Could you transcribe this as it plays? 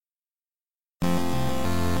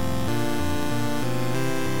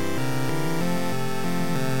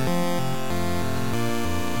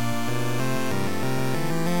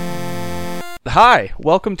Hi,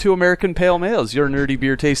 welcome to American Pale Males, your nerdy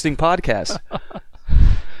beer tasting podcast.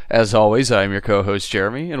 As always, I'm your co-host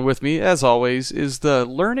Jeremy, and with me, as always, is the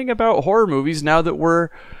learning about horror movies now that we're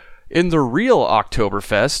in the real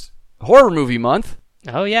Oktoberfest horror movie month.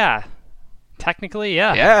 Oh yeah, technically,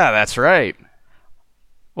 yeah. Yeah, that's right.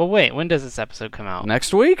 Well, wait, when does this episode come out?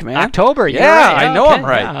 Next week, man. October. Yeah, right. I know okay, I'm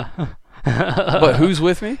right. Yeah. But who's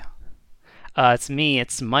with me? It's me.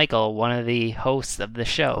 It's Michael, one of the hosts of the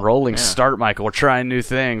show. Rolling start, Michael. We're trying new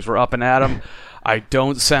things. We're up and at 'em. I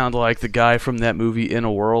don't sound like the guy from that movie In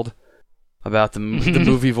a World about the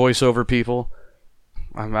movie voiceover people.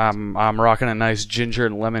 I'm rocking a nice ginger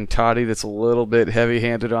and lemon toddy that's a little bit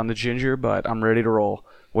heavy-handed on the ginger, but I'm ready to roll.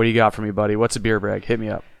 What do you got for me, buddy? What's a beer brag? Hit me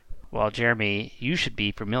up. Well, Jeremy, you should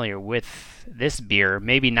be familiar with this beer.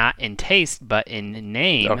 Maybe not in taste, but in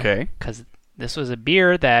name. Okay. Because this was a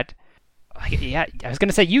beer that... Yeah, I was going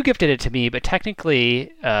to say you gifted it to me, but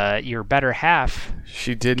technically your better half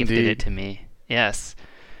she did gifted indeed. it to me. Yes.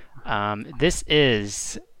 This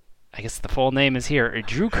is, I guess the full name is here,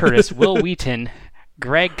 Drew Curtis, Will Wheaton,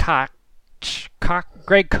 Greg Koch.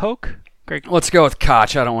 Let's go with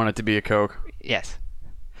Koch. I don't want it to be a Coke. Yes.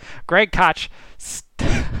 Greg Koch.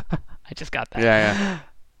 I just got that. Yeah.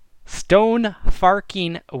 Stone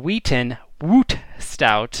Farking Wheaton Woot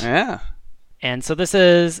Stout. Yeah. And so this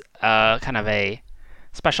is kind of a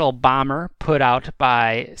special bomber put out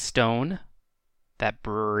by Stone, that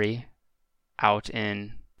brewery out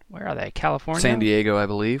in, where are they, California? San Diego, I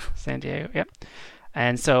believe. San Diego, yep.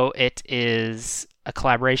 And so it is a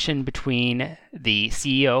collaboration between the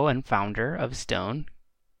CEO and founder of Stone,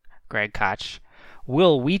 Greg Koch,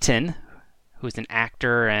 Will Wheaton, who's an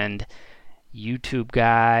actor and YouTube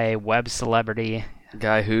guy, web celebrity.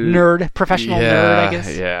 Guy who... Nerd, professional nerd, I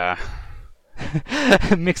guess. Yeah.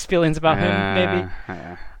 Mixed feelings about him, maybe.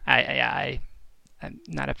 Yeah. I'm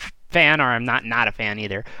not a fan, or I'm not a fan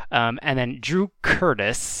either. And then Drew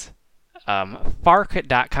Curtis,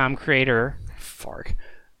 Fark.com creator. Fark.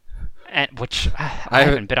 And, which I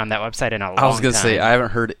haven't been on that website in a long time. I was going to say, I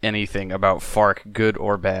haven't heard anything about Fark, good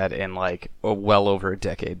or bad, in well over a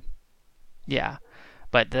decade. Yeah.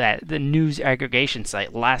 But the news aggregation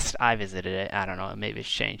site, last I visited it, I don't know, maybe it's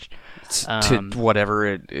changed. To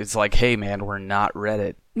whatever, it's like, hey man, we're not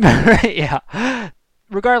Reddit. Yeah.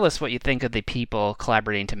 Regardless what you think of the people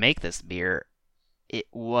collaborating to make this beer, it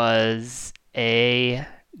was a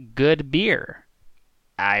good beer.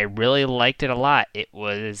 I really liked it a lot. It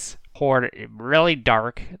was poured really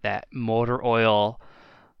dark, that motor oil,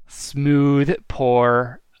 smooth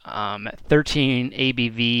pour, 13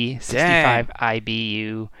 ABV, 65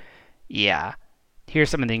 IBU. Yeah. Here's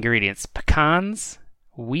some of the ingredients. Pecans,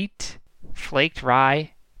 wheat, flaked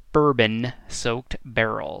rye, bourbon soaked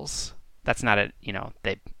barrels. That's not it,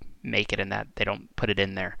 they make it in that. They don't put it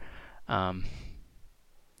in there.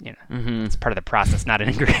 It's part of the process, not an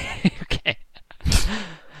ingredient. Okay.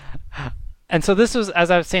 And so this was, as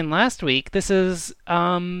I was saying last week, this is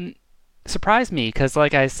surprised me because,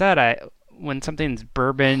 like I said, when something's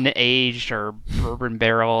bourbon aged or bourbon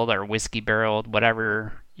barreled or whiskey barreled,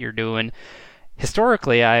 whatever you're doing,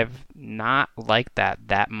 historically I've not liked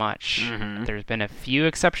that much. Mm-hmm. There's been a few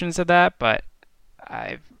exceptions to that, but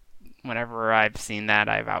whenever I've seen that,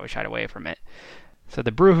 I've always shied away from it. So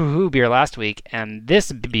the Brew Hoo Hoo beer last week and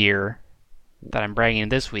this beer that I'm bragging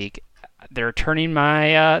this week, they're turning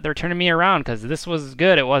me around because this was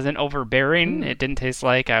good. It wasn't overbearing. It didn't taste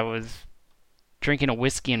like I was drinking a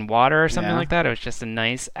whiskey and water or something like that. It was just a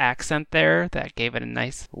nice accent there that gave it a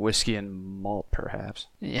nice... Whiskey and malt, perhaps.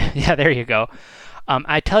 Yeah, there you go.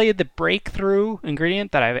 I tell you, the breakthrough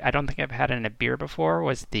ingredient that I don't think I've had in a beer before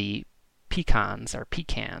was the pecans.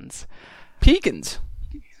 Pecans.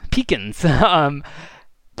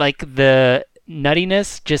 Like the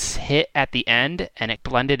nuttiness just hit at the end and it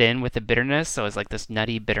blended in with the bitterness. So it was like this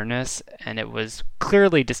nutty bitterness, and it was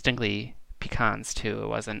clearly distinctly pecans too. It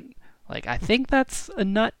wasn't like, I think that's a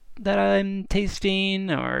nut that I'm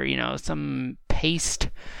tasting, or some paste.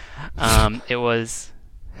 It was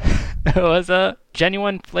a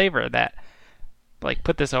genuine flavor that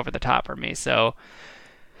put this over the top for me. So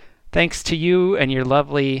thanks to you and your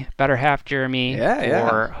lovely better half, Jeremy,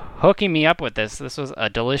 for hooking me up with this. This was a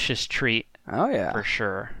delicious treat. Oh yeah, for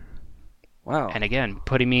sure. Wow. And again,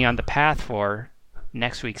 putting me on the path for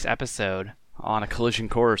next week's episode. On a collision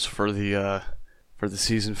course for the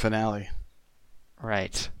season finale.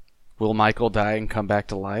 Right. Will Michael die and come back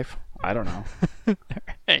to life? I don't know.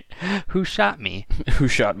 Right. Who shot me? Who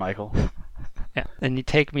shot Michael? Yeah. Then you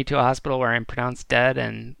take me to a hospital where I'm pronounced dead,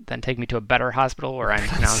 and then take me to a better hospital where I'm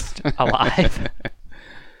pronounced alive.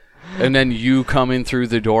 And then you come in through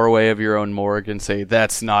the doorway of your own morgue and say,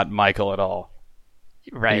 that's not Michael at all.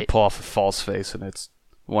 Right. You pull off a false face and it's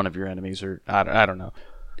one of your enemies, or I don't know.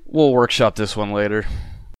 We'll workshop this one later.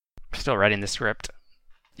 Still writing the script.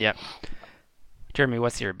 Yep. Jeremy,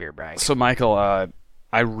 what's your beer brag? So, Michael,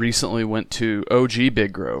 I recently went to OG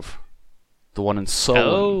Big Grove, the one in Solon.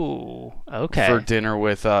 Oh, okay. For dinner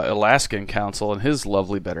with Alaskan Council and his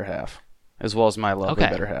lovely better half, as well as my lovely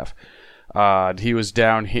better half. He was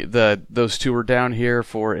down those two were down here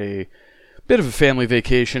for a bit of a family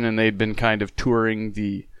vacation, and they'd been kind of touring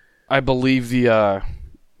I believe the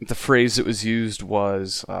phrase that was used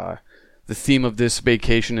was the theme of this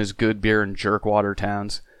vacation is good beer and jerkwater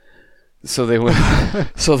towns. So they went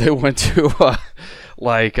to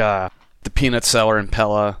the Peanut Cellar in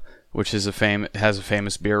Pella, which is has a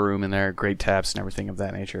famous beer room in there, great taps and everything of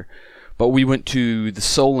that nature. But we went to the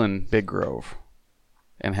Solon Big Grove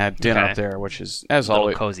and had dinner up there, which is, as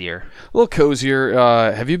always, cozier. A little cozier.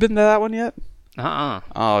 Have you been to that one yet?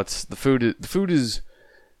 Oh, it's the food is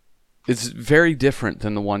it's very different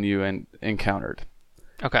than the one you encountered.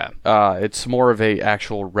 Okay. It's more of a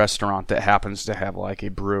actual restaurant that happens to have like a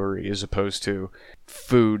brewery, as opposed to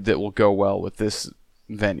food that will go well with this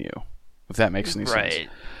venue, if that makes any sense.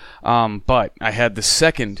 Right. But I had the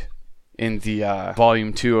second in the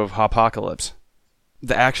volume 2 of Hopocalypse.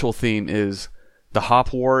 The actual theme is the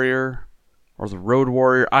Hop Warrior or the Road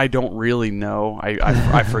Warrior. I don't really know.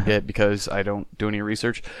 I forget because I don't do any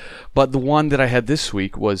research. But the one that I had this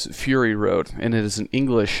week was Fury Road, and it is an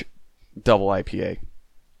English double IPA.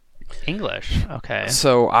 English, okay.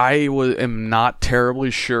 So I am not terribly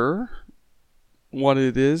sure what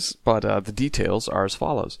it is, but the details are as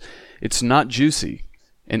follows. It's not juicy.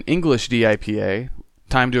 An English DIPA.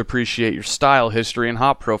 Time to appreciate your style, history, and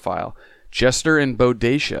hop profile. Jester and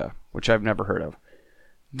Bodacia, which I've never heard of.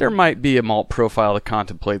 There might be a malt profile to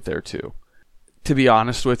contemplate there too. To be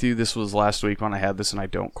honest with you, this was last week when I had this, and I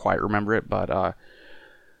don't quite remember it, but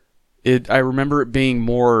I remember it being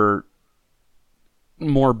more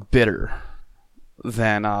bitter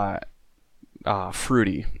than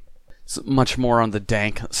fruity. It's much more on the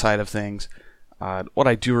dank side of things. What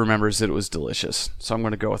I do remember is that it was delicious, so I'm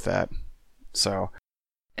going to go with that. So,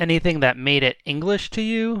 anything that made it English to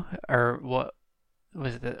you, or what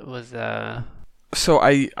So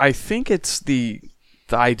I think it's the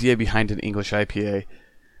idea behind an English IPA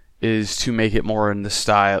is to make it more in the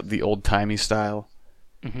style, the old timey style.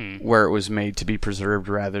 Mm-hmm. Where it was made to be preserved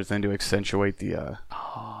rather than to accentuate the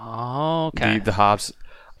the hops.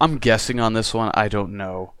 I'm guessing on this one. I don't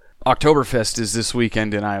know. Oktoberfest is this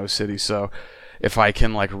weekend in Iowa City, so if I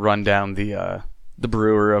can run down the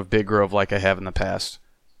brewer of Big Grove like I have in the past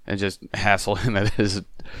and just hassle him at his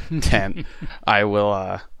tent, I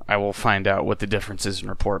will find out what the difference is and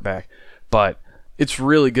report back. But it's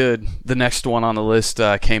really good. The next one on the list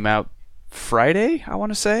came out Friday, I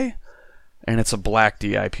want to say. And it's a black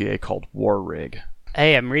DIPA called War Rig.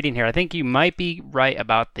 Hey, I'm reading here. I think you might be right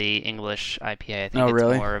about the English IPA. I think it's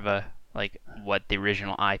really? More of a what the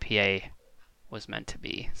original IPA was meant to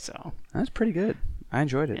be. So that's pretty good. I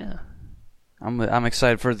enjoyed it. Yeah. I'm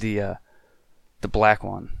excited for the black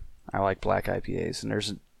one. I like black IPAs,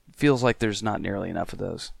 and feels like there's not nearly enough of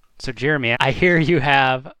those. So Jeremy, I hear you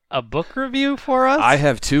have a book review for us? I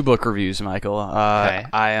have 2 book reviews, Michael. Okay.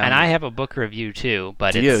 And I have a book review too,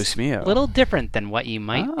 but it's a little different than what you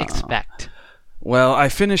might expect. Well, I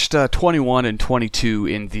finished 21 and 22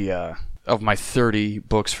 in the of my 30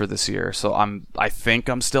 books for this year, so I think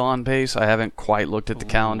I'm still on pace. I haven't quite looked at the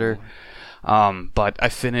calendar, but I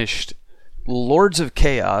finished Lords of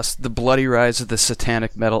Chaos: The Bloody Rise of the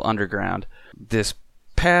Satanic Metal Underground this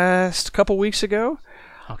past couple weeks ago.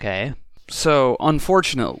 Okay. So,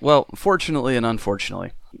 fortunately and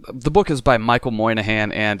unfortunately, the book is by Michael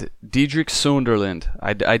Moynihan and Diedrich Sunderland.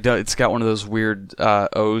 It's got one of those weird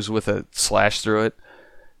O's with a slash through it,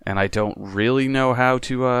 and I don't really know how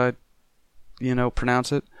to,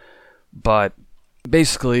 pronounce it. But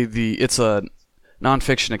basically, it's a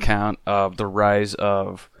nonfiction account of the rise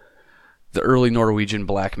of the early Norwegian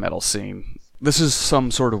black metal scene. This is some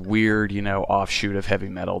sort of weird, offshoot of heavy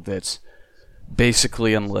metal that's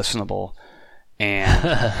basically unlistenable,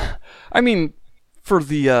 and I mean, for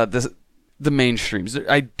the mainstreams,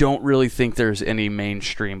 I don't really think there's any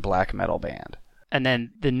mainstream black metal band. And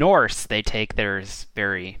then the Norse, they take theirs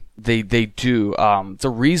very. They do. The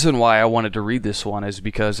reason why I wanted to read this one is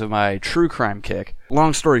because of my true crime kick.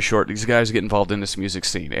 Long story short, these guys get involved in this music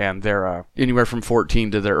scene, and they're anywhere from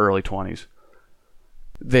 14 to their early 20s.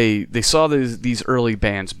 They saw these early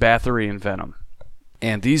bands, Bathory and Venom.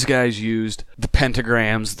 And these guys used the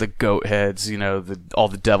pentagrams, the goat heads, all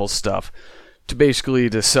the devil stuff,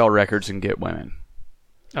 to sell records and get women.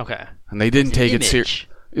 Okay. And they didn't take it seriously.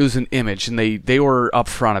 It was an image, and they were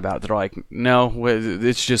upfront about it. They're like, no,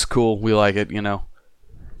 it's just cool. We like it, you know.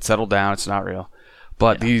 Settle down. It's not real.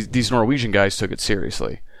 But these Norwegian guys took it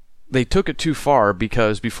seriously. They took it too far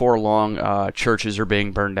because before long, churches are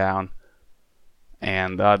being burned down.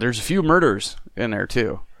 And there's a few murders in there,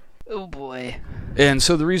 too. Oh, boy. And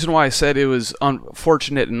so the reason why I said it was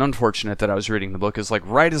fortunate and unfortunate that I was reading the book is like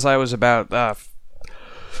right as I was about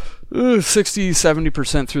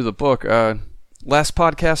 60-70% through the book, Last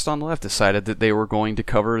Podcast on the Left decided that they were going to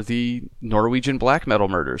cover the Norwegian black metal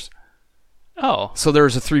murders. Oh. So there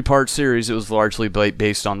was a 3-part series. It was largely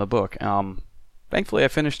based on the book. Thankfully, I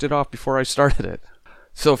finished it off before I started it.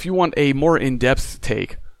 So if you want a more in-depth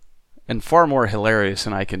take, and far more hilarious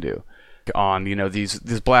than I can do, on, you know, these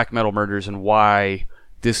black metal murders and why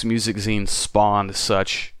this music zine spawned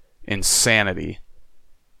such insanity,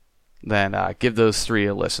 then give those 3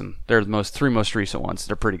 a listen. They're the 3 most recent ones.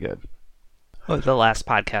 They're pretty good. Oh, the Last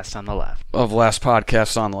Podcast on the Left. Of Last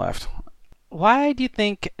Podcast on the Left. Why do you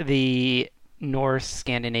think the Norse,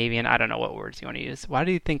 Scandinavian, I don't know what words you want to use, why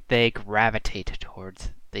do you think they gravitate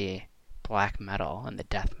towards the black metal and the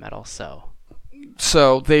death metal so?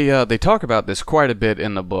 So they talk about this quite a bit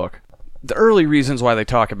in the book. The early reasons why they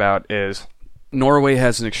talk about is Norway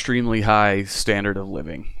has an extremely high standard of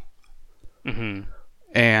living. Mm-hmm.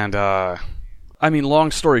 And, I mean,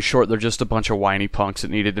 long story short, they're just a bunch of whiny punks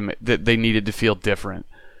that they needed to feel different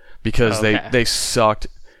because they sucked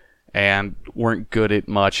and weren't good at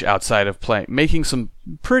much outside of making some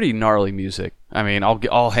pretty gnarly music. I mean,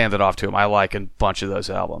 I'll hand it off to them. I like a bunch of those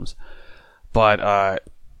albums. But,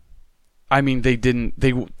 I mean,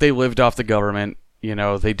 they lived off the government. You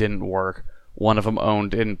know, they didn't work. One of them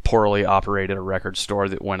owned and poorly operated a record store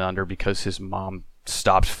that went under because his mom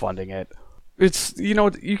stopped funding it. It's, you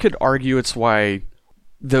know, you could argue it's why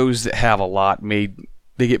those that have a lot they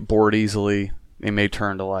get bored easily. They may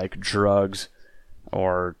turn to, like, drugs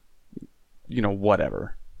or, you know,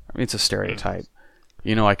 whatever. I mean, it's a stereotype.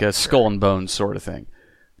 You know, like a skull and bones sort of thing.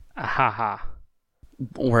 Ha.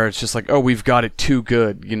 Where it's just like, oh, we've got it too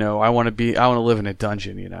good. You know, I want to live in a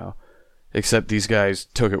dungeon, you know. Except these guys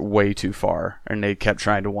took it way too far, and they kept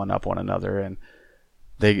trying to one-up one another, and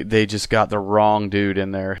they just got the wrong dude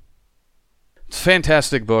in there. It's a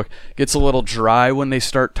fantastic book. Gets a little dry when they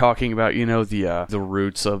start talking about, you know, the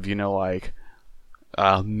roots of, you know, like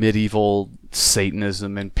medieval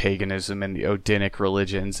Satanism and paganism and the Odinic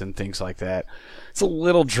religions and things like that. It's a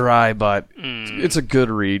little dry, but it's a good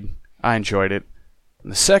read. I enjoyed it.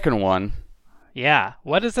 And the second one... Yeah.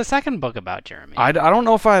 What is the second book about, Jeremy? I don't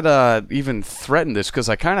know if I'd even threaten this because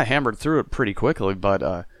I kind of hammered through it pretty quickly, but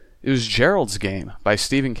it was Gerald's Game by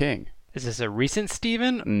Stephen King. Is this a recent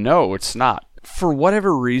Stephen? No, it's not. For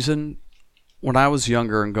whatever reason, when I was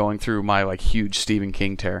younger and going through my like huge Stephen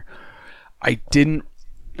King tear,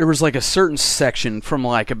 there was like a certain section from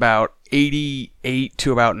like about 88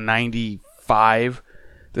 to about 95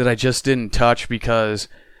 that I just didn't touch because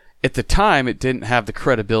at the time, it didn't have the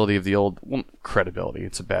credibility of the old... Well, credibility,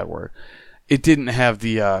 it's a bad word. It didn't have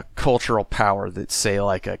the cultural power that, say,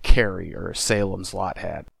 like a Carrie or a Salem's Lot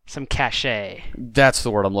had. Some cachet. That's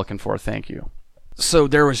the word I'm looking for, thank you. So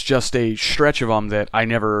there was just a stretch of them that I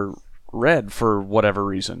never read for whatever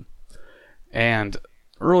reason. And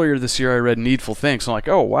earlier this year, I read Needful Things. I'm like,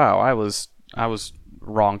 oh, wow, I was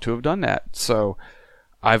wrong to have done that. So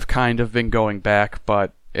I've kind of been going back,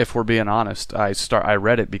 but... If we're being honest, I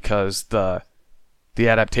read it because the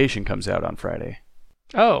adaptation comes out on Friday.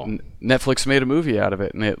 Oh. Netflix made a movie out of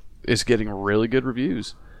it, and it is getting really good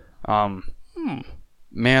reviews. Man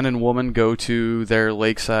and woman go to their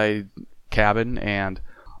lakeside cabin, and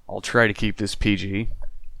I'll try to keep this PG,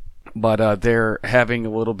 but they're having a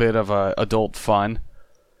little bit of adult fun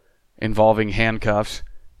involving handcuffs,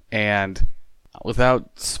 and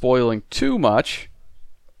without spoiling too much...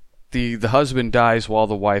 The husband dies while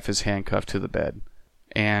the wife is handcuffed to the bed,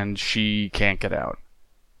 and she can't get out.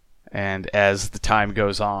 And as the time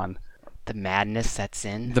goes on... The madness sets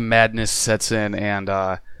in? And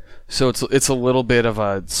so it's a little bit of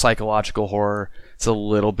a psychological horror. It's a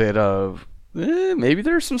little bit of... maybe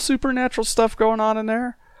there's some supernatural stuff going on in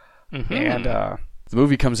there. Mm-hmm. And the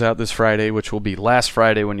movie comes out this Friday, which will be last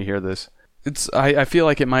Friday when you hear this. I feel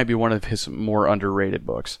like it might be one of his more underrated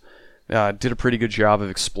books. Did a pretty good job of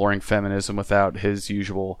exploring feminism without his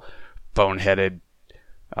usual boneheaded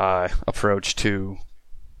approach to,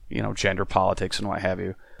 you know, gender politics and what have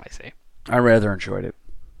you. I see. I rather enjoyed it.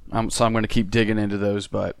 So I'm going to keep digging into those,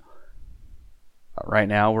 but right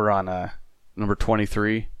now we're on number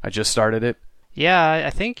 23. I just started it. Yeah, I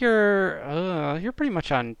think you're pretty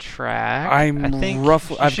much on track. I think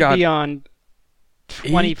roughly. I've got be on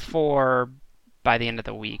 24 by the end of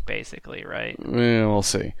the week, basically, right? Yeah, we'll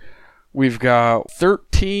see. We've got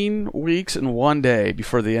 13 weeks and 1 day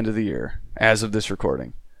before the end of the year, as of this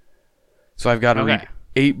recording. So I've got to read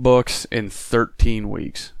 8 books in 13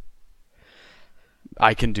 weeks.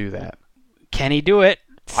 I can do that. Can he do it?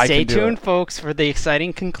 I Stay can do tuned, it. folks, for the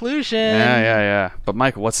exciting conclusion. Yeah. But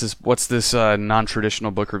Michael, what's this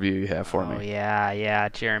non-traditional book review you have for me? Oh yeah,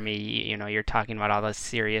 Jeremy. You're talking about all this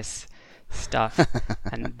serious stuff,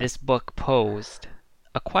 and this book posed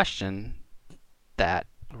a question that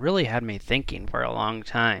really had me thinking for a long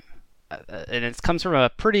time. And it comes from a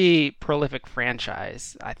pretty prolific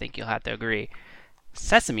franchise, I think you'll have to agree.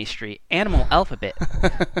 Sesame Street, Animal Alphabet,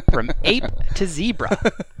 from ape to zebra.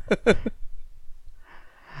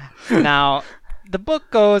 Now, the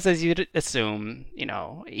book goes as you'd assume,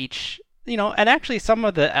 and actually some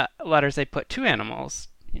of the letters they put 2 animals,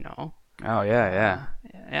 Oh, yeah.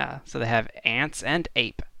 Yeah, so they have ants and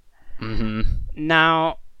ape. Mm-hmm.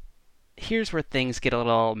 Now, here's where things get a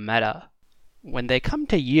little meta. When they come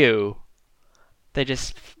to U, they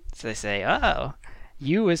say, "Oh,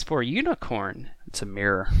 U is for unicorn." It's a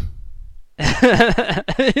mirror.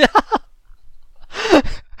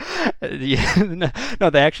 No,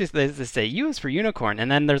 they say U is for unicorn,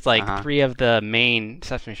 and then there's like 3 of the main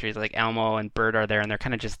Sesame Street, like Elmo and Bert are there, and they're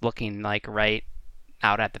kind of just looking like right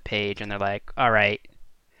out at the page, and they're like, "All right,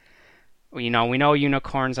 we know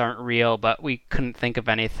unicorns aren't real, but we couldn't think of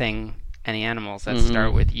any animals that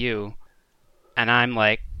start with U." And I'm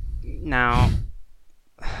like, now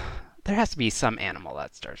there has to be some animal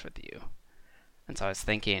that starts with U. And so I was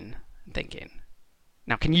thinking.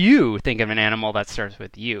 Now, can you think of an animal that starts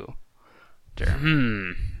with U?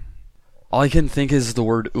 All I can think is the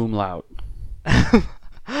word umlaut.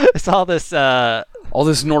 It's all this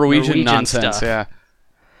Norwegian nonsense. stuff. Yeah.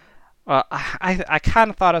 Well, I kind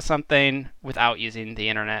of thought of something without using the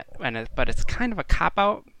internet, but it's kind of a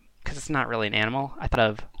cop-out because it's not really an animal. I thought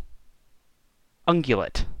of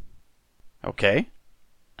ungulate. Okay.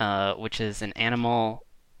 Which is an animal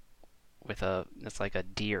it's like a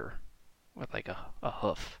deer with like a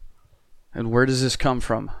hoof. And where does this come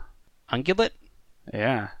from? Ungulate?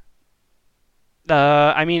 Yeah.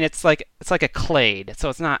 I mean, it's like a clade, so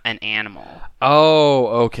it's not an animal. Oh,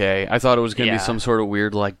 okay. I thought it was going to Yeah. be some sort of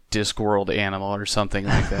weird, like, Discworld animal or something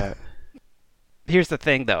like that. Here's the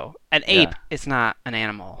thing, though. An ape is not an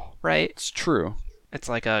animal, right? It's true. It's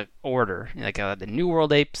like a order, like the New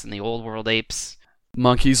World apes and the Old World apes.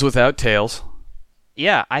 Monkeys without tails.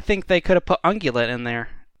 Yeah, I think they could have put ungulate in there.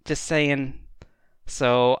 Just saying.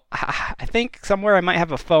 So I think somewhere I might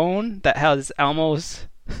have a phone that has Elmo's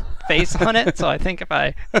face on it. So I think if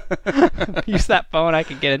I use that phone, I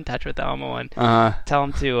can get in touch with Elmo and tell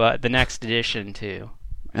him to the next edition to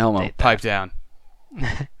Elmo, pipe down.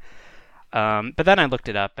 But then I looked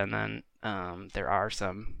it up, and then there are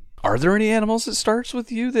some. Are there any animals that starts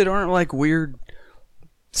with you that aren't like weird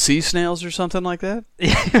sea snails or something like that?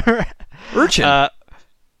 Urchin.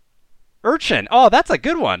 Urchin. Oh, that's a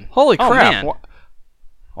good one. Holy Oh, crap. man.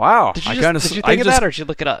 Wow. Did you think of that, or did you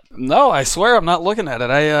look it up? No, I swear I'm not looking at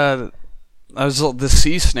it. I was the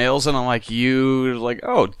sea snails, and I'm like,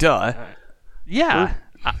 oh, duh. Yeah.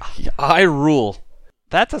 I rule.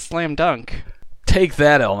 That's a slam dunk. Take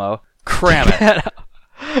that, Elmo. Cram it.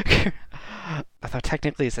 I thought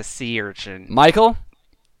technically it's a sea urchin. Michael?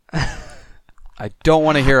 I don't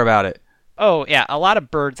want to hear about it. Oh, yeah, a lot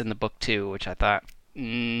of birds in the book, too, which I thought,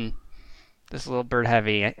 this is a little bird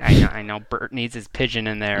heavy. I know Bert needs his pigeon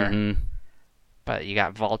in there, but you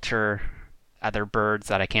got vulture, other birds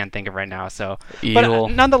that I can't think of right now. So, Eagle.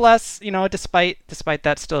 But nonetheless, despite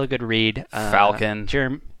that, still a good read. Falcon.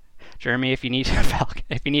 Jeremy, if you need a falcon,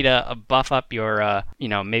 if you need a buff up your,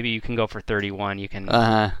 maybe you can go for 31. You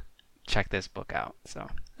can check this book out. So,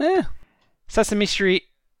 Sesame Street,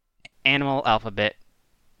 Animal Alphabet,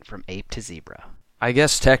 from ape to zebra. I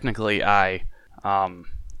guess technically I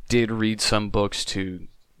did read some books to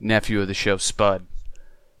nephew of the show Spud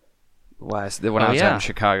when I was out in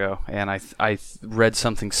Chicago, and I read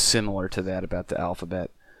something similar to that about the alphabet.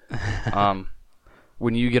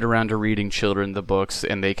 When you get around to reading children the books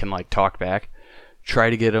and they can like talk back, try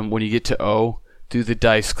to get them when you get to O, do the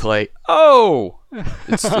dice clay. Oh,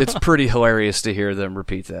 it's pretty hilarious to hear them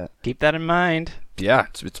repeat that. Keep that in mind. Yeah,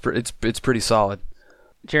 it's pretty solid.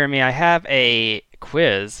 Jeremy, I have a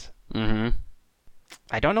quiz. Mm-hmm.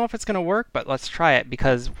 I don't know if it's going to work, but let's try it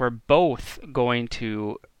because we're both going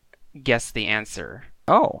to guess the answer.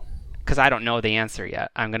 Oh. Because I don't know the answer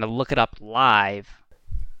yet. I'm going to look it up live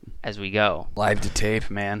as we go. Live to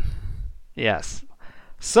tape, man. Yes.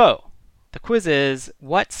 So, the quiz is,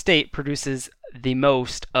 what state produces the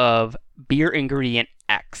most of beer ingredient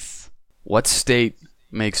X? What state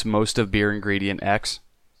makes most of beer ingredient X?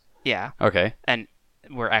 Yeah. Okay. And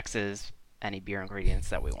where X is any beer ingredients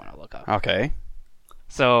that we want to look up. Okay.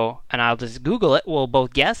 So, and I'll just Google it. We'll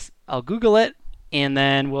both guess. I'll Google it, and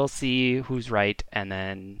then we'll see who's right, and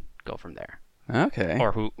then go from there. Okay.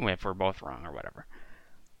 Or who, if we're both wrong or whatever.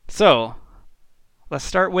 So, let's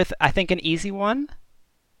start with, I think, an easy one.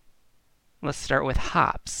 Let's start with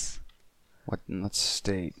hops. What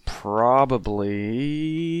state?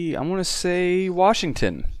 Probably, I'm going to say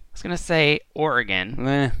Washington. I was going to say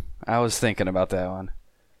Oregon. I was thinking about that one.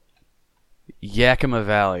 Yakima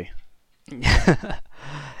Valley.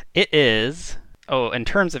 It is, in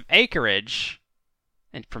terms of acreage,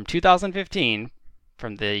 and from 2015,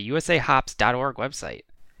 from the usahops.org website,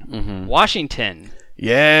 Washington.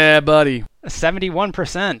 Yeah, buddy.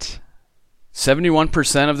 71%.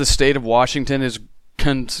 71% of the state of Washington is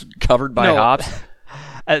covered by hops?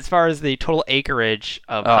 As far as the total acreage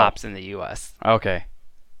of hops in the U.S. Okay.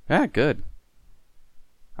 Yeah, good.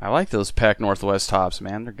 I like those Pac Northwest hops,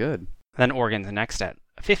 man. They're good. Then Oregon's next at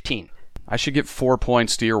 15. I should get 4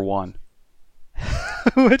 points to your 1.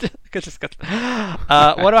 What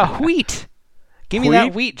about wheat? Give me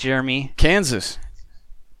that wheat, Jeremy. Kansas.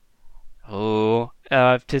 Oh,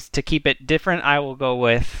 just to keep it different, I will go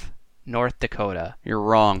with North Dakota. You're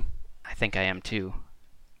wrong. I think I am too.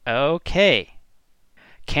 Okay.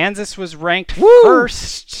 Kansas was ranked Woo!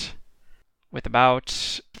 first with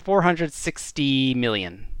about 460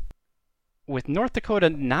 million. With North Dakota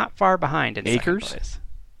not far behind in acres? second place.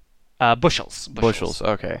 Bushels. Bushels,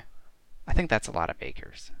 okay. I think that's a lot of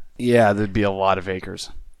acres. Yeah, there'd be a lot of acres.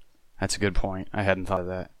 That's a good point. I hadn't thought of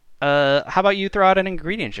that. How about you throw out an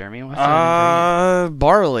ingredient, Jeremy? What's an ingredient?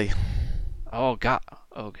 Barley. Oh, God.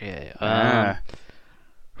 Okay.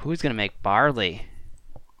 Who's going to make barley?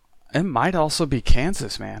 It might also be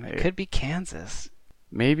Kansas, man. It could be Kansas.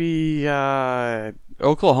 Maybe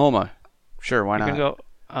Oklahoma. Sure, why not?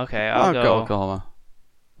 Okay, I'll go Oklahoma.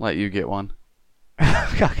 Let you get one.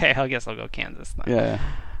 Okay, I guess I'll go Kansas then. Yeah.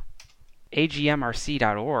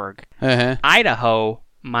 AGMRC.org. Uh-huh. Idaho,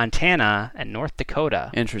 Montana, and North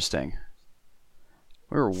Dakota. Interesting.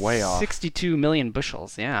 We were way off. 62 million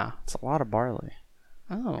bushels, yeah. It's a lot of barley.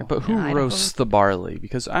 Oh. Yeah, but who roasts the barley?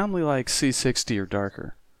 Because I only like C60 or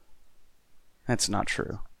darker. That's not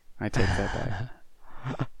true. I take that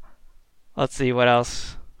back. Let's see, what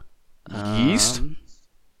else? Yeast?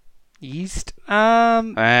 Yeast?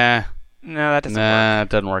 No, that doesn't work. It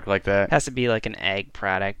doesn't work like that. It has to be like an egg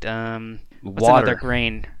product. What's Water. another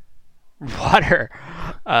grain? Water.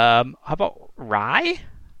 How about rye?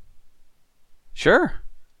 Sure.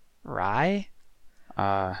 Rye?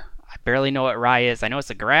 I barely know what rye is. I know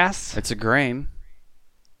it's a grass. It's a grain.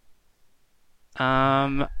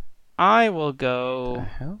 I will go... The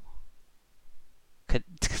hell?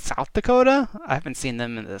 South Dakota? I haven't seen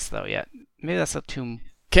them in this, though, yet. Maybe that's a too...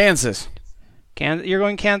 Kansas. You're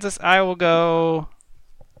going Kansas? I will go...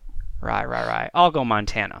 Rye. I'll go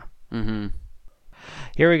Montana. Mm-hmm.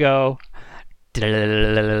 Here we go.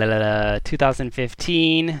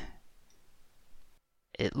 2015.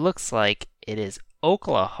 It looks like it is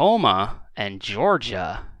Oklahoma and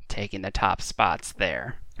Georgia taking the top spots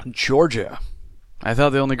there. Georgia. I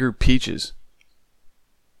thought they only grew peaches.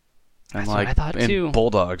 That's what I thought too.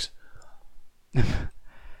 Bulldogs. Should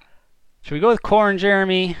we go with corn,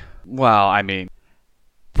 Jeremy? Well, I mean...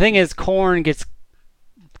 The thing is, corn gets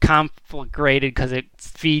conflagrated because it's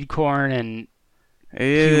feed corn and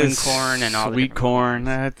human corn and all sweet corn.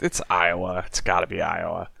 It's Iowa. It's got to be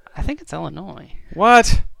Iowa. I think it's Illinois.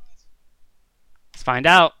 What? Let's find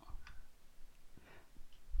out.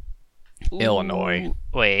 Illinois. Ooh,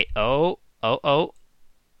 wait. Oh. I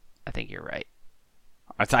think you're right.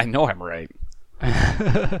 I know I'm right.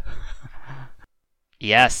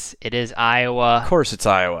 Yes, it is Iowa. Of course it's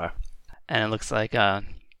Iowa. And it looks like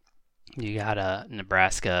you got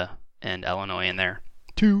Nebraska and Illinois in there.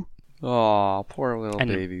 2. Oh, poor little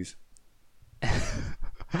babies.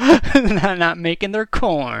 not making their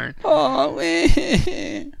corn. Oh,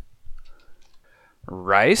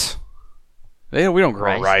 rice? We don't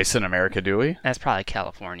grow rice in America, do we? That's probably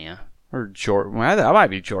California. Or Georgia. Well, that might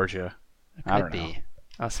be Georgia. I don't know.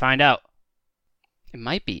 Let's find out. It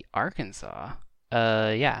might be Arkansas.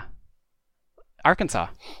 Yeah. Arkansas.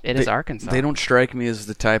 It is Arkansas. They don't strike me as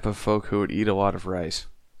the type of folk who would eat a lot of rice.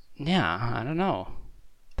 Yeah, I don't know.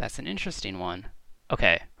 That's an interesting one.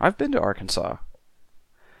 Okay. I've been to Arkansas.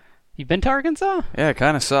 You've been to Arkansas? Yeah, it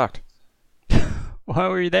kind of sucked. What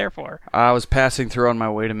were you there for? I was passing through on my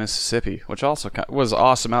way to Mississippi, which also was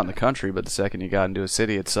awesome out in the country, but the second you got into a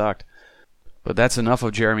city, it sucked. But that's enough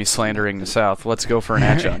of Jeremy slandering the South. Let's go for an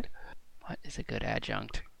adjunct. What is a good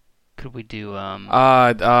adjunct? Could we do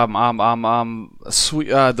sweet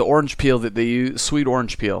the orange peel that they use, sweet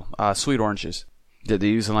orange peel, sweet oranges that they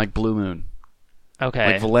use in like Blue Moon,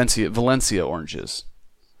 okay. like Valencia oranges.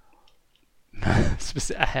 Let's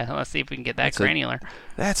see if we can get that granular.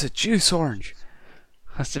 That's a juice orange.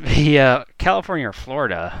 Has to be California or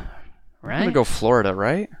Florida, right? I'm gonna go Florida,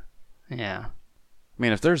 right? Yeah. I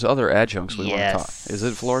mean, if there's other adjuncts we want to talk, is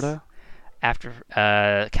it Florida? After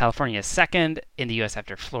California is second in the U.S.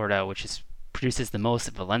 after Florida, which produces the most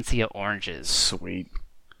Valencia oranges. Sweet.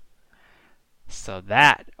 So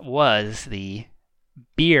that was the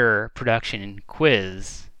beer production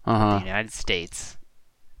quiz in the United States.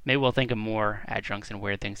 Maybe we'll think of more adjuncts and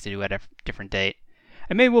weird things to do at a different date.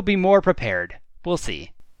 And maybe we'll be more prepared. We'll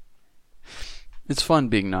see. It's fun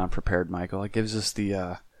being non-prepared, Michael. It gives us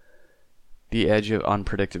the edge of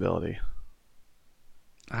unpredictability.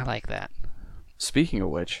 I like that. Speaking of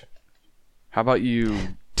which, how about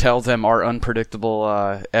you tell them our unpredictable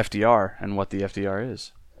FDR and what the FDR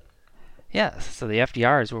is? Yes, so the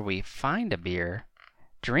FDR is where we find a beer,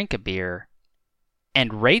 drink a beer,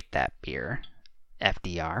 and rate that beer.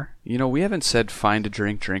 FDR. You know, we haven't said find a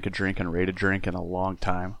drink, and rate a drink in a long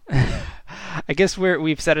time. I guess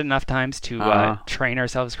we've said it enough times to train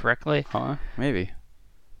ourselves correctly. Maybe.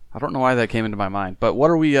 I don't know why that came into my mind. But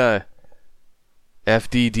what are we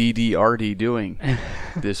FDDDRD doing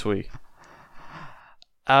this week?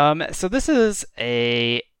 So this is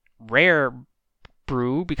a rare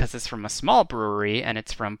brew because it's from a small brewery and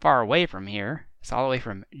it's from far away from here. It's all the way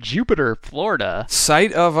from Jupiter, Florida.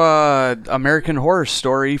 Site of American Horror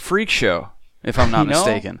Story Freak Show, if I'm not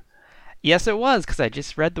mistaken. Yes, it was, because I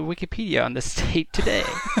just read the Wikipedia on the state today.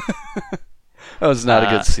 That was not a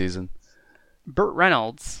good season. Burt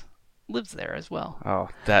Reynolds lives there as well. Oh,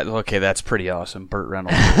 that's pretty awesome. Burt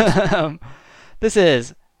Reynolds. This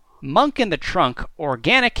is Monk in the Trunk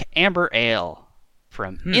Organic Amber Ale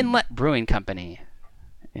from Inlet Brewing Company.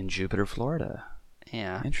 In Jupiter, Florida.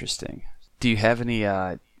 Yeah. Interesting. Do you have any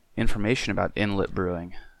information about Inlet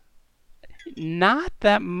Brewing? Not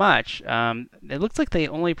that much. It looks like they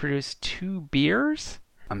only produce 2 beers.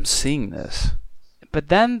 I'm seeing this. But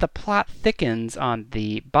then the plot thickens on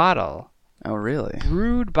the bottle. Oh, really?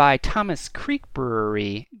 Brewed by Thomas Creek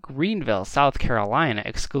Brewery, Greenville, South Carolina,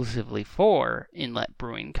 exclusively for Inlet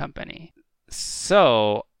Brewing Company.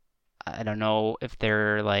 So, I don't know if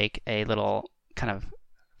they're like a little kind of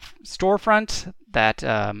storefront that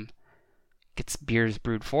gets beers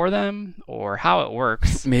brewed for them, or how it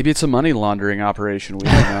works. Maybe it's a money laundering operation. We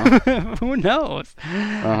don't know. Who knows?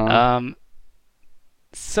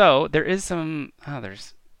 So there is some.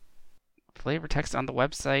 There's flavor text on the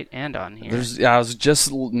website and on here. I was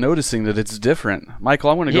just noticing that it's different. Michael,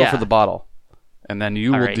 I'm going to go for the bottle, and then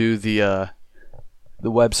you will do the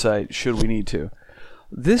website. Should we need to?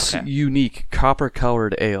 This unique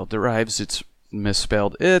copper-colored ale derives its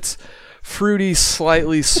fruity,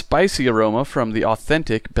 slightly spicy aroma from the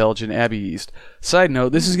authentic Belgian Abbey yeast. Side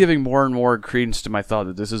note, this is giving more and more credence to my thought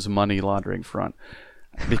that this is a money laundering front.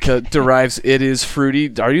 Because it is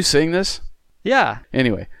fruity. Are you saying this? Yeah.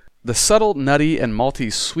 Anyway, the subtle, nutty, and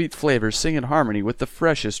malty sweet flavors sing in harmony with the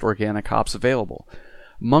freshest organic hops available.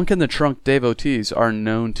 Monk in the Trunk devotees are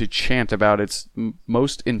known to chant about its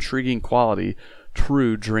most intriguing quality,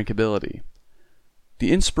 true drinkability.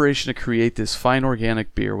 The inspiration to create this fine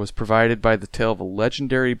organic beer was provided by the tale of a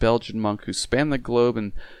legendary Belgian monk who spanned the globe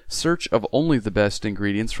in search of only the best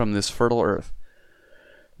ingredients from this fertile earth.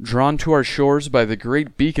 Drawn to our shores by the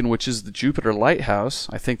great beacon which is the Jupiter Lighthouse,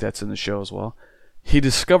 I think that's in the show as well, he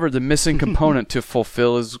discovered the missing component to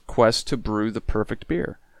fulfill his quest to brew the perfect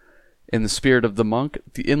beer. In the spirit of the monk,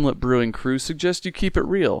 the Inlet Brewing crew suggests you keep it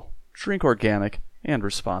real, drink organic, and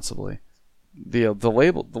responsibly. The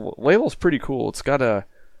label's pretty cool. It's got a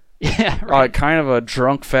kind of a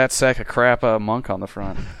drunk fat sack of crap monk on the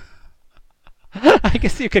front. I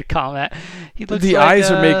guess you could call that. He looks the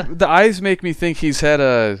eyes make me think he's had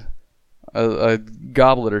a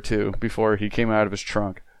goblet or two before he came out of his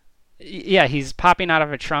trunk. Yeah, he's popping out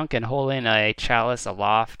of a trunk and holding a chalice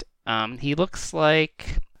aloft. He looks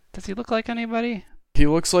like. Does he look like anybody? He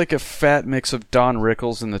looks like a fat mix of Don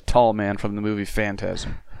Rickles and the tall man from the movie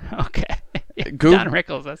Phantasm. Okay. Don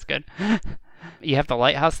Rickles, that's good. You have the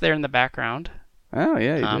lighthouse there in the background. Oh,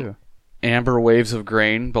 yeah, you do. Amber waves of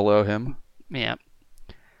grain below him. Yeah.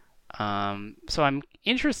 So I'm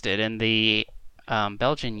interested in the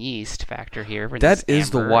Belgian yeast factor here. That is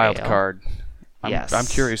the wild ale. Card. Yes. I'm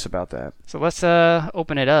curious about that. So let's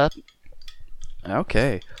open it up.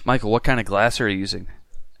 Okay. Michael, what kind of glass are you using?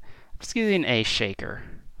 I'm just using a shaker.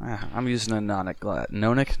 I'm using a Nonic glass.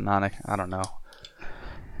 Nonic? I don't know.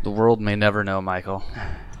 The world may never know, Michael.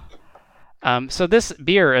 So this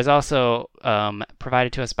beer is also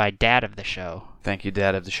provided to us by Dad of the show. Thank you,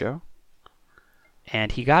 Dad of the show.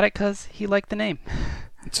 And he got it because he liked the name.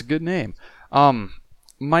 It's a good name.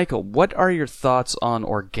 Michael, what are your thoughts on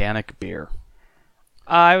organic beer?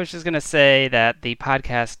 I was just going to say that the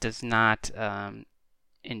podcast does not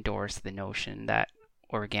endorse the notion that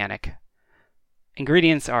organic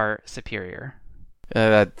ingredients are superior.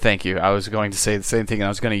 Thank you. I was going to say the same thing, and I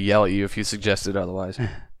was going to yell at you if you suggested otherwise.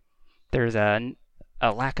 There's a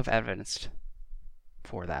lack of evidence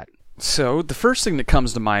for that. So, the first thing that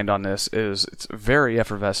comes to mind on this is it's very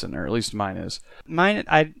effervescent, or at least mine is. Mine,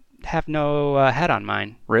 I have no head on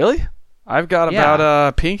mine. Really? I've got about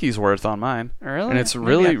a pinky's worth on mine. Really? And it's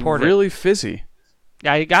really fizzy.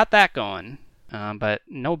 Yeah, I got that going, but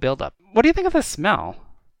no buildup. What do you think of the smell?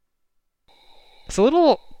 It's a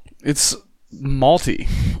little... It's malty.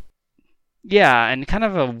 Yeah, and kind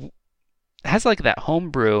of it has like that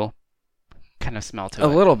homebrew kind of smell to it. A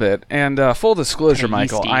little bit. And full disclosure, Kinda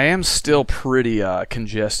Michael, yeasty. I am still pretty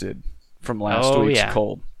congested from last week's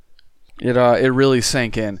cold. It really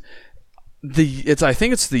sank in. I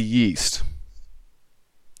think it's the yeast.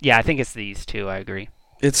 Yeah, I think it's these two. I agree.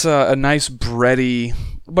 It's a nice bready,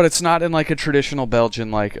 but it's not in like a traditional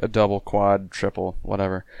Belgian, like a double, quad, triple,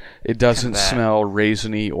 whatever. It doesn't smell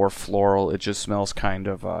raisiny or floral. It just smells kind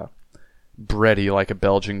of bready, like a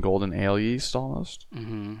Belgian golden ale yeast almost,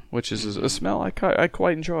 which is a smell I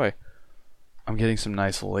quite enjoy. I'm getting some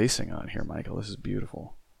nice lacing on here, Michael. This is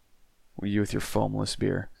beautiful. You with your foamless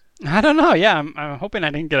beer. I don't know. Yeah, I'm hoping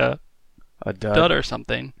I didn't get A dud or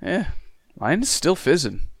something. Yeah, mine's still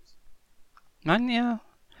fizzing. Mine, yeah.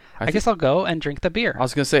 I guess I'll go and drink the beer. I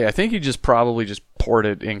was going to say, I think you probably just poured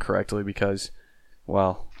it incorrectly because,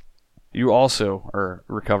 well, you also are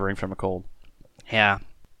recovering from a cold. Yeah.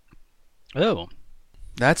 Oh.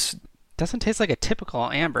 That's... Doesn't taste like a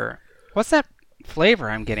typical amber. What's that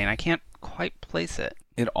flavor I'm getting? I can't quite place it.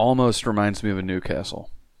 It almost reminds me of a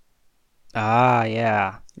Newcastle. Ah,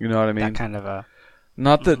 yeah. You know what I mean? That kind of a...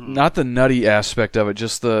 Not the nutty aspect of it,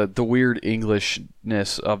 just the weird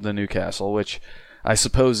Englishness of the Newcastle, which I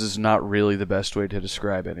suppose is not really the best way to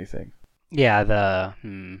describe anything. Yeah,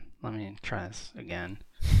 let me try this again.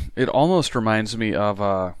 It almost reminds me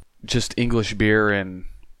of just English beer in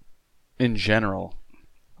general.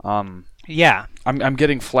 Yeah. I'm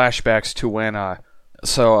getting flashbacks to when I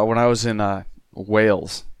was in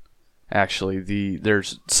Wales, actually,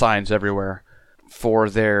 there's signs everywhere for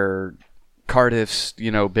their Cardiff's,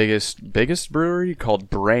 biggest brewery called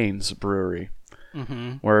Brains Brewery,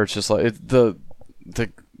 where it's just like the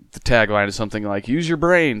tagline is something like "Use your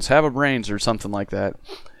brains, have a brains" or something like that.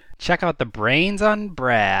 Check out the brains on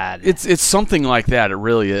Brad. It's something like that. It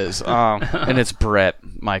really is. And it's Brett,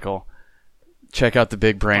 Michael. Check out the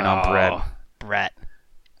big brain on Brett. Brett.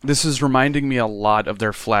 This is reminding me a lot of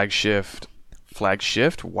their flagship.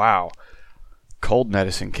 Flagship? Wow. Cold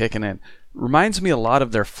medicine kicking in. Reminds me a lot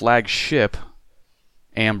of their flagship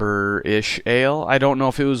amber-ish ale. I don't know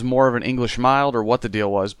if it was more of an English mild or what the deal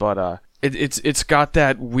was, but it's got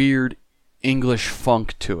that weird English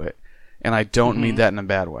funk to it, and I don't mean that in a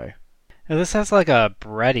bad way. Now, this has like a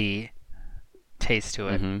bready taste to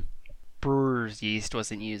it. Brewer's yeast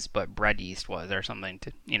wasn't used, but bread yeast was, or something.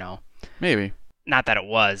 Maybe. Not that it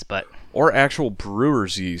was, but or actual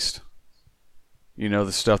brewer's yeast.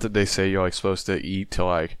 The stuff that they say you're supposed to eat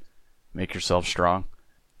to make yourself strong.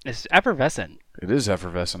 It's effervescent. It is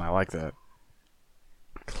effervescent. I like that.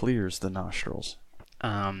 Clears the nostrils.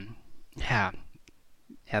 Yeah.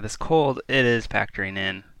 This cold, it is factoring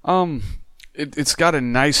in. It's got a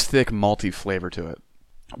nice, thick, malty flavor to it.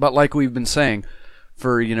 But like we've been saying,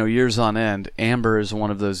 for years on end, amber is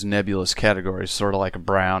one of those nebulous categories, sort of like a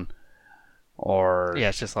brown, or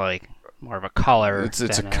it's just like more of a color. It's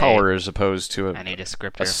a color as opposed to any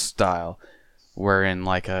descriptor, a style. Wherein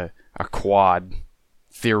like a quad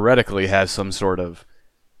theoretically has some sort of,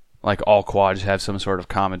 like all quads have some sort of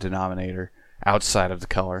common denominator outside of the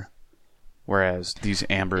color, whereas these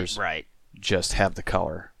ambers just have the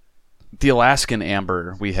color. The Alaskan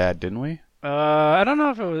amber we had, didn't we? I don't know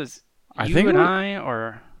if it was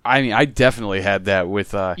or... I mean, I definitely had that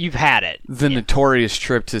with... You've had it. The notorious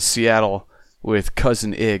trip to Seattle with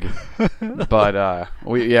Cousin Ig. But,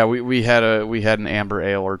 we had an amber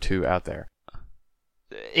ale or two out there.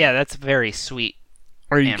 Yeah, that's very sweet.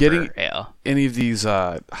 Are you getting ale. Any of these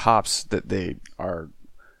hops that they are,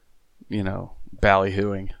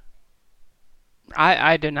 ballyhooing?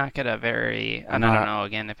 I did not get a very... I don't know,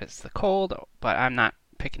 again, if it's the cold, but I'm not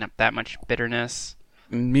picking up that much bitterness.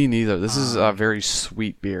 Me neither. This is a very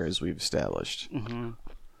sweet beer, as we've established.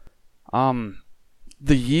 Mm-hmm.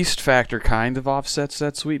 The yeast factor kind of offsets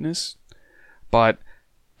that sweetness. but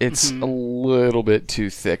it's a little bit too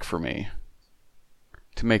thick for me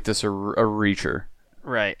to make this a reacher.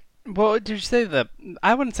 Right. Well, did you say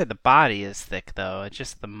I wouldn't say the body is thick, though. It's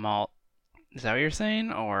just the malt. Is that what you're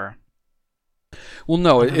saying, or? Well,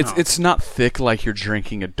 no, it's not thick like you're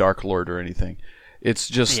drinking a Dark Lord or anything. It's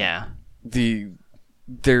just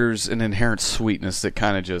there's an inherent sweetness that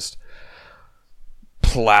kind of just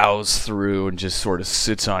plows through and just sort of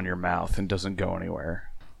sits on your mouth and doesn't go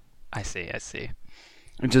anywhere. I see.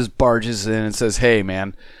 It just barges in and says, "Hey,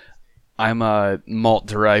 man, I'm a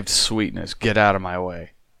malt-derived sweetness. Get out of my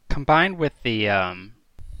way." Combined with the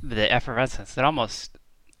effervescence, it almost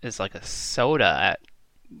is like a soda at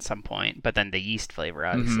some point, but then the yeast flavor,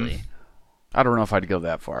 obviously. I don't know if I'd go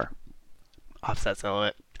that far. Offsets a little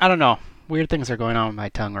bit. I don't know. Weird things are going on with my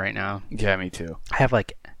tongue right now. Yeah, me too. I have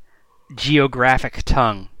like geographic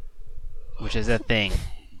tongue, which is a thing.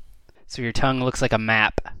 So your tongue looks like a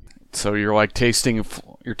map. So you're like tasting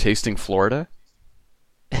Florida?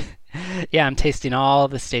 Yeah, I'm tasting all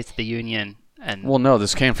the states of the Union. And well, no,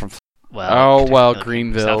 this came from.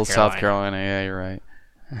 Greenville, South Carolina. Yeah, you're right.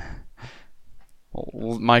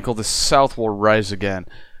 Well, Michael, the South will rise again.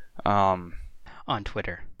 On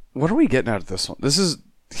Twitter. What are we getting out of this one? This is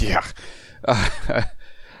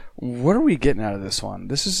what are we getting out of this one?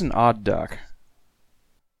 This is an odd duck.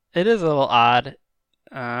 It is a little odd.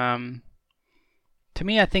 To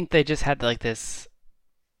me, I think they just had like this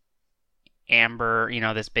amber,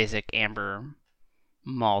 this basic amber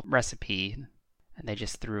malt recipe, and they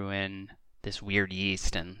just threw in this weird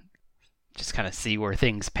yeast and just kind of see where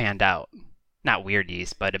things panned out. Not weird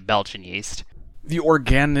yeast, but a Belgian yeast. The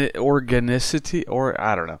organicity, or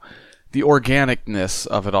I don't know, the organicness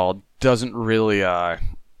of it all doesn't really. I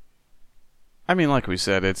mean, like we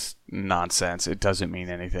said, it's nonsense. It doesn't mean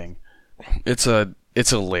anything. It's a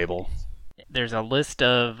label. There's a list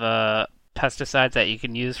of pesticides that you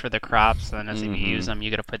can use for the crops, and as you use them, you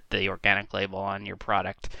got to put the organic label on your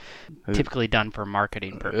product. Typically done for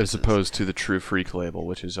marketing purposes, as opposed to the True Freak label,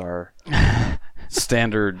 which is our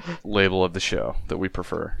standard label of the show that we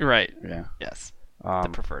prefer. Right. Yeah. Yes. The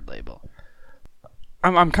preferred label.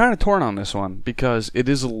 I'm kind of torn on this one because it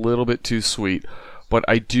is a little bit too sweet, but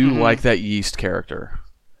I do like that yeast character.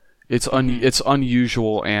 It's it's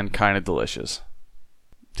unusual and kind of delicious.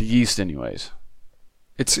 The yeast, anyways.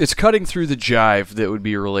 It's cutting through the jive that would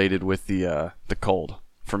be related with the cold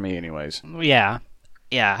for me, anyways. Yeah.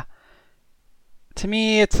 To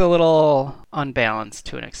me, it's a little unbalanced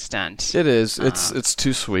to an extent. It is. It's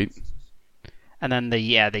too sweet. And then the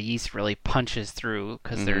yeast really punches through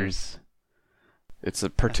because there's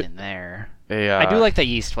nothing there. I do like the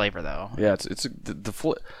yeast flavor though. Yeah,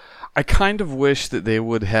 I kind of wish that they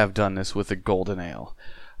would have done this with a golden ale.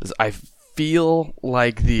 I feel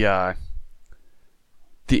like the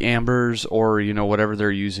ambers or whatever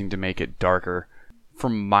they're using to make it darker,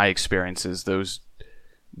 from my experiences, those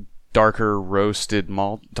darker roast, I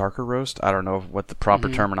don't know what the proper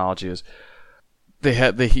terminology is.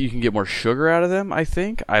 You can get more sugar out of them, I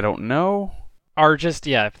think. I don't know. Or just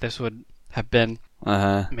if this would have been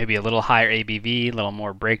maybe a little higher ABV, a little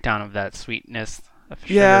more breakdown of that sweetness of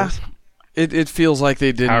sugars. Yeah. It feels like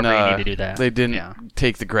they didn't you need to do that. They didn't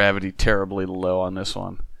take the gravity terribly low on this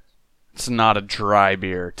one. It's not a dry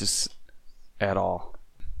beer at all.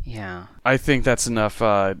 Yeah. I think that's enough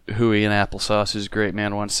hooey and applesauce, as Great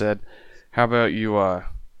Man once said. How about you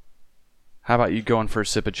going for a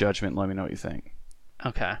sip of judgment and let me know what you think?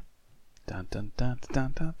 Okay. Dun, dun, dun,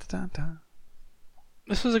 dun, dun, dun, dun.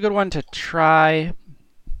 This was a good one to try,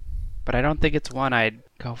 but I don't think it's one I'd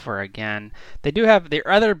go for again. They do have their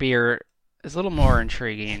other beer is a little more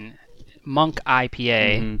intriguing. Monk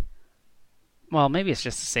IPA. Well, maybe it's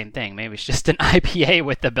just the same thing. Maybe it's just an IPA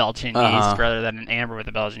with the Belgian yeast rather than an amber with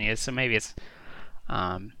the Belgian yeast. So maybe it's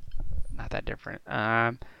not that different.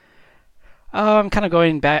 I'm kind of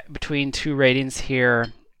going back between two ratings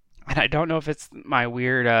here, and I don't know if it's my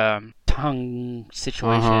weird tongue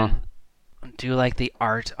situation. I do like the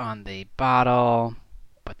art on the bottle,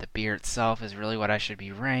 but the beer itself is really what I should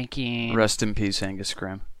be ranking. Rest in peace, Angus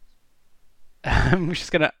Scrimm. I'm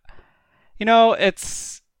just gonna, I'm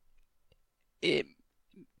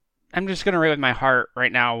just gonna rate with my heart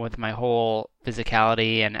right now with my whole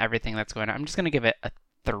physicality and everything that's going on. I'm just gonna give it a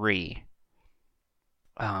 3.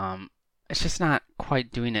 It's just not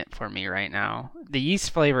quite doing it for me right now. The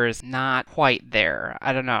yeast flavor is not quite there.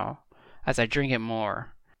 I don't know. As I drink it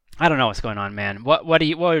more, I don't know what's going on, man.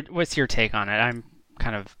 What's your take on it? I'm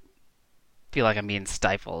kind of feel like I'm being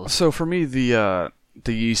stifled. So for me, the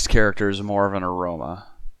yeast character is more of an aroma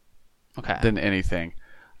than anything.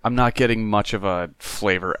 I'm not getting much of a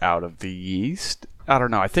flavor out of the yeast. I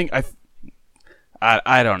don't know. I think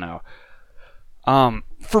I don't know.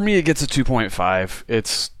 For me, it gets a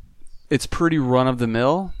 2.5. It's pretty run of the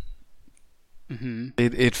mill. Mm-hmm.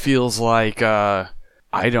 It feels like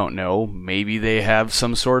I don't know. Maybe they have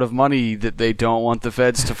some sort of money that they don't want the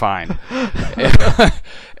feds to find,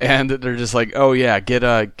 and they're just like, oh yeah, get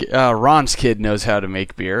Ron's kid knows how to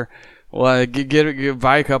make beer. Well,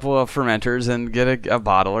 buy a couple of fermenters and get a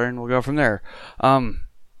bottler, and we'll go from there.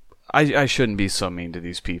 I shouldn't be so mean to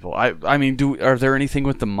these people. I mean, are there anything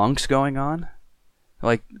with the monks going on?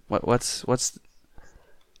 Like what's what?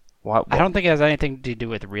 I don't think it has anything to do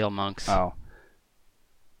with real monks. Oh.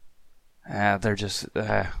 They're just,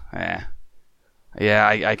 yeah,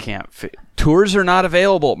 I can't. Tours are not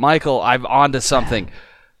available. Michael, I'm on to something.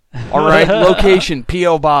 All right, location,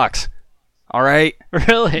 P.O. Box. All right?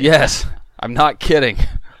 Really? Yes, I'm not kidding.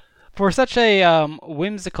 For such a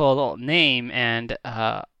whimsical name and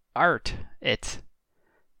art, I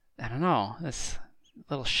don't know, there's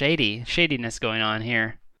a little shadiness going on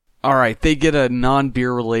here. All right, they get a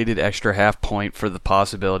non-beer related extra half point for the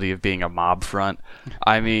possibility of being a mob front.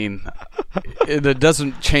 I mean, it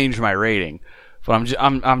doesn't change my rating, but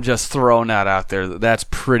I'm just throwing that out there. That's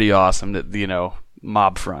pretty awesome that,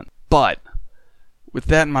 mob front. But with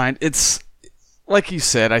that in mind, it's like you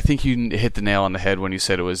said. I think you hit the nail on the head when you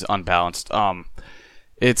said it was unbalanced.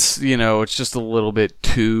 It's it's just a little bit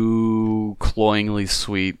too cloyingly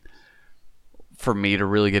sweet for me to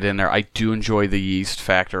really get in there. I do enjoy the yeast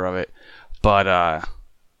factor of it, but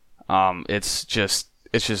it's just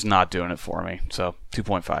not doing it for me. So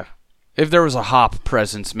 2.5. If there was a hop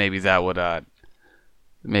presence, maybe that would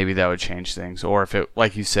change things. Or if it,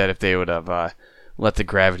 like you said, if they would have let the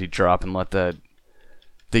gravity drop and let the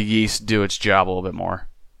yeast do its job a little bit more.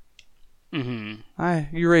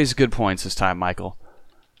 Mm-hmm. You raised good points this time, Michael.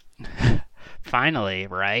 Finally,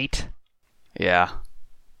 right? Yeah.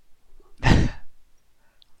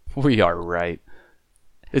 We are right.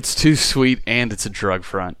 It's too sweet and it's a drug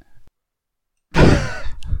front.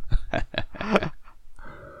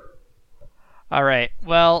 All right.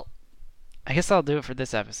 Well, I guess I'll do it for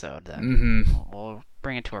this episode then. Mm-hmm. We'll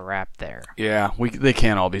bring it to a wrap there. Yeah, they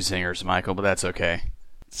can't all be zingers, Michael, but that's okay.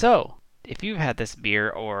 So, if you've had this beer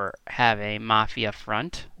or have a mafia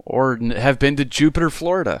front, or have been to Jupiter,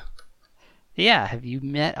 Florida, yeah, have you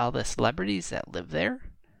met all the celebrities that live there?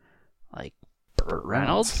 Like Burt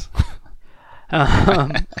Reynolds?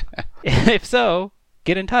 If so,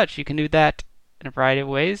 get in touch. You can do that in a variety of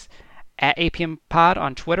ways. At APM Pod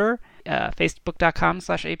on Twitter,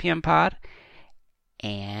 facebook.com/APMPod,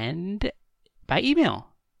 and by email,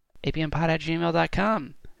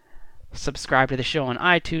 apmpod@gmail.com. Subscribe to the show on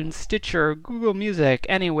iTunes, Stitcher, Google Music,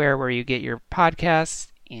 anywhere where you get your podcasts.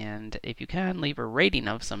 And if you can, leave a rating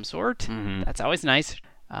of some sort. Mm-hmm. That's always nice.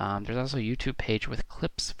 There's also a YouTube page with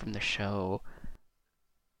clips from the show.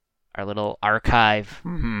 Our little archive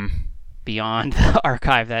beyond the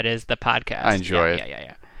archive that is the podcast. I enjoy it.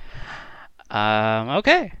 Yeah.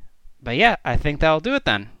 Okay. But yeah, I think that'll do it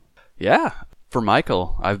then. Yeah. For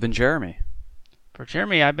Michael, I've been Jeremy. For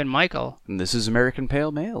Jeremy, I've been Michael. And this is American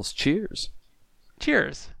Pale Males. Cheers.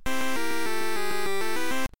 Cheers.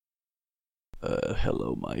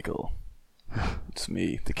 Hello, Michael. It's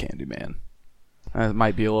me, the Candyman. It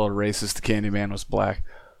might be a little racist. The Candyman was black.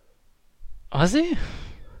 Was he?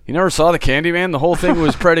 You never saw the Candyman? The whole thing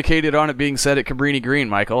was predicated on it being set at Cabrini Green,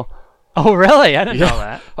 Michael. Oh, really? I didn't know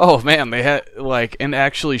that. Oh, man, they had, and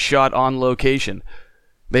actually shot on location.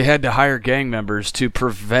 They had to hire gang members to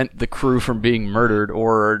prevent the crew from being murdered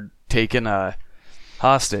or taken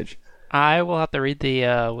hostage. I will have to read the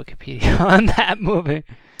Wikipedia on that movie.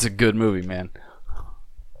 It's a good movie, man.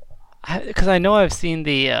 Because I know I've seen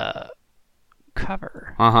the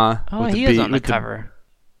cover. Uh-huh. Oh, he is on the cover.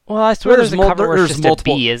 Well, I swear there's a cover where it's just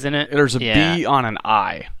multiple, a B, isn't it? There's a B on an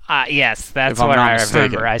I. Yes, that's what I mistaken.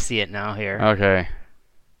 remember. I see it now here. Okay.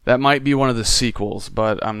 That might be one of the sequels,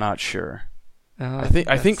 but I'm not sure. I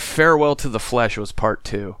think Farewell to the Flesh was part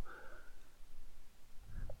 2.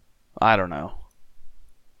 I don't know.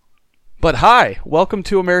 But hi, welcome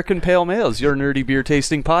to American Pale Males, your nerdy beer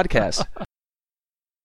tasting podcast.